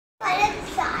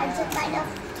charger kind of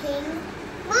thing.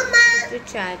 Mama! To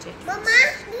charge it. Mama,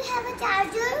 do you have a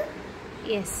charger?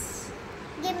 Yes.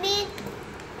 Give me.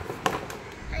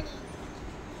 Honey.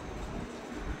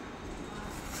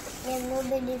 There will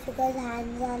be difficult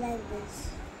hands are like this.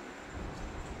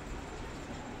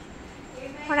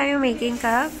 What are you making,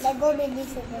 Kav? Lego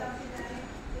minifigure.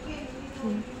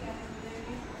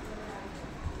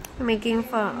 Making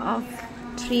of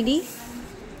 3D?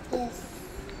 Yes.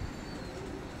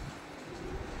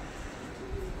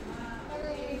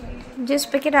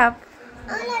 Just pick it up.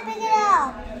 I'm not picking it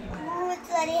up. Oh, it's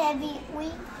very heavy.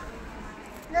 Wait.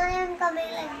 No, I'm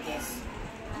coming like this.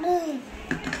 No,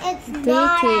 it's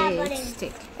not happening. Take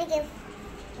it. Take it.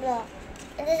 No.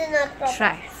 And this is not proper.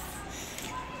 Try.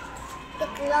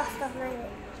 Get lost of my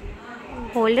way.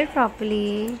 Hold it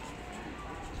properly.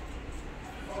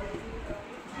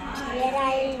 Here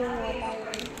I'll do what I'll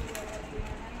do.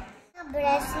 A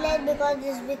bracelet because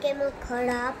this became a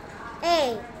kharab.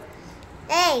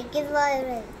 Hey, give my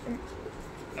ring.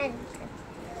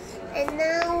 And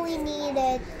now we need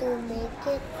it to make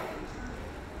it.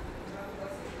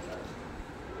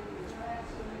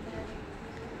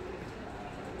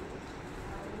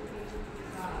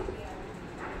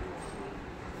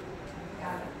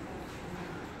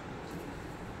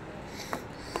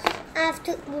 I have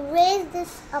to raise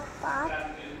this apart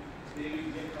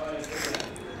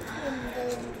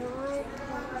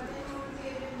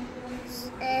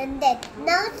and then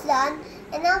now it's done,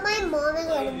 and now my mom is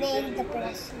going to make the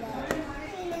bracelet.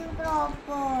 Feeling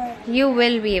proper. You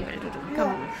will be able to do it. Come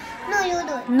on. No, you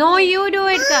do it. No, you do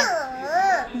it, Kav.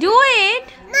 Do it.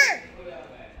 No.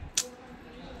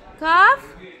 Kav.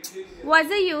 What's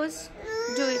the use?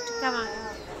 Do it. Come on.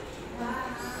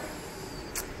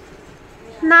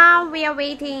 Now we are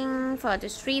waiting for the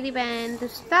 3D band to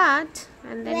start,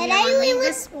 and then we are going to make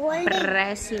this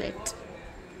bracelet.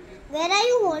 Where are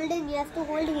you holding? You have to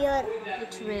hold here.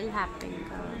 It will happen,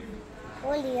 Kav.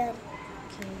 Hold here.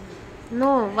 Okay.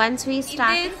 No, once we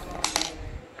start it,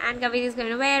 and Kavir is going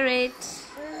to wear it.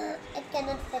 It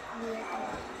cannot fit me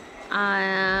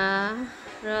at all.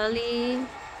 Really?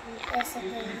 Yes, it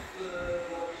will.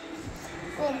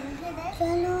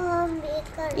 चलो हम wait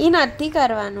कर. ये नत्ती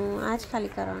करवानु आज खाली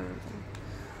करवानु.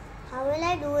 How will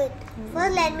I do it?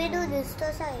 First let me do this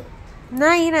to side.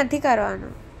 ना ये नत्ती करवानु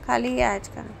खाली ये आज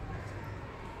का.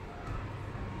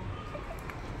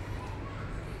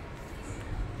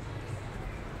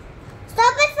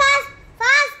 Stop it fast!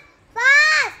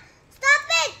 Stop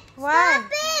it! Why?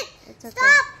 Stop it! It's okay.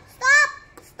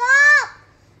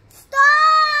 Stop!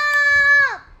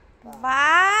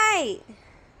 Why?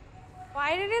 Why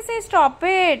did you say stop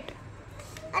it?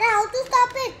 Arey, how to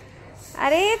stop it?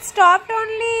 Arey, it stopped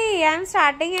only. I'm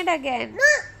starting it again.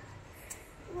 No.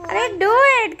 Arey, do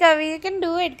it, Kavi. You can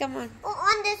do it. Come on. Oh,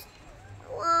 on this.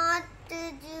 What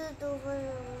did you do for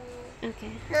me?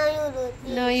 Okay. Now you do it.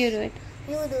 Please. No, you do it.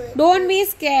 You do it. Don't be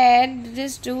scared.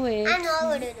 Just do it. I'm not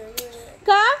going to do it. You do it.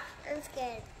 Kav? I'm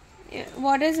scared. Yeah.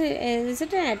 What is it? Is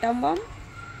it an atom bomb?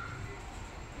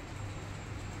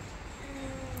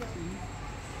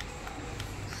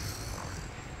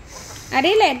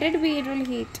 Arey, let it be. It will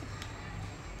heat.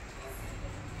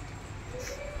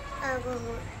 I'll go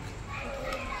home.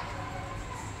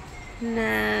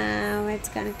 Now it's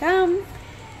gonna come,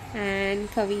 and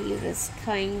Kavir is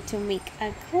going to make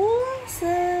a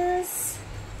glasses.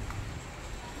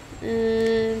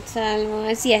 It's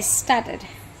almost started.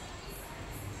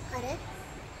 Arey?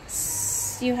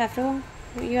 You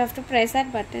have to press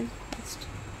that button.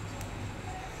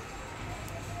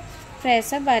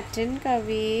 Press a button,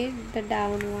 Kavir, the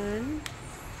down one.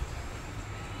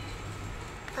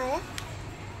 Arey?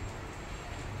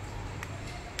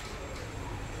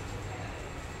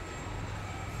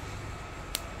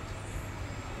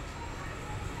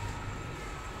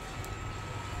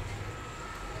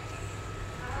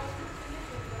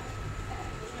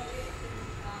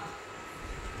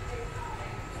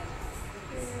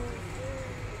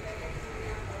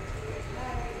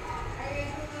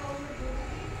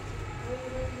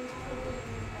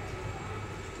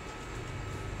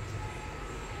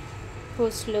 Go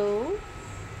slow.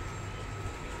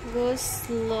 Go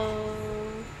slow.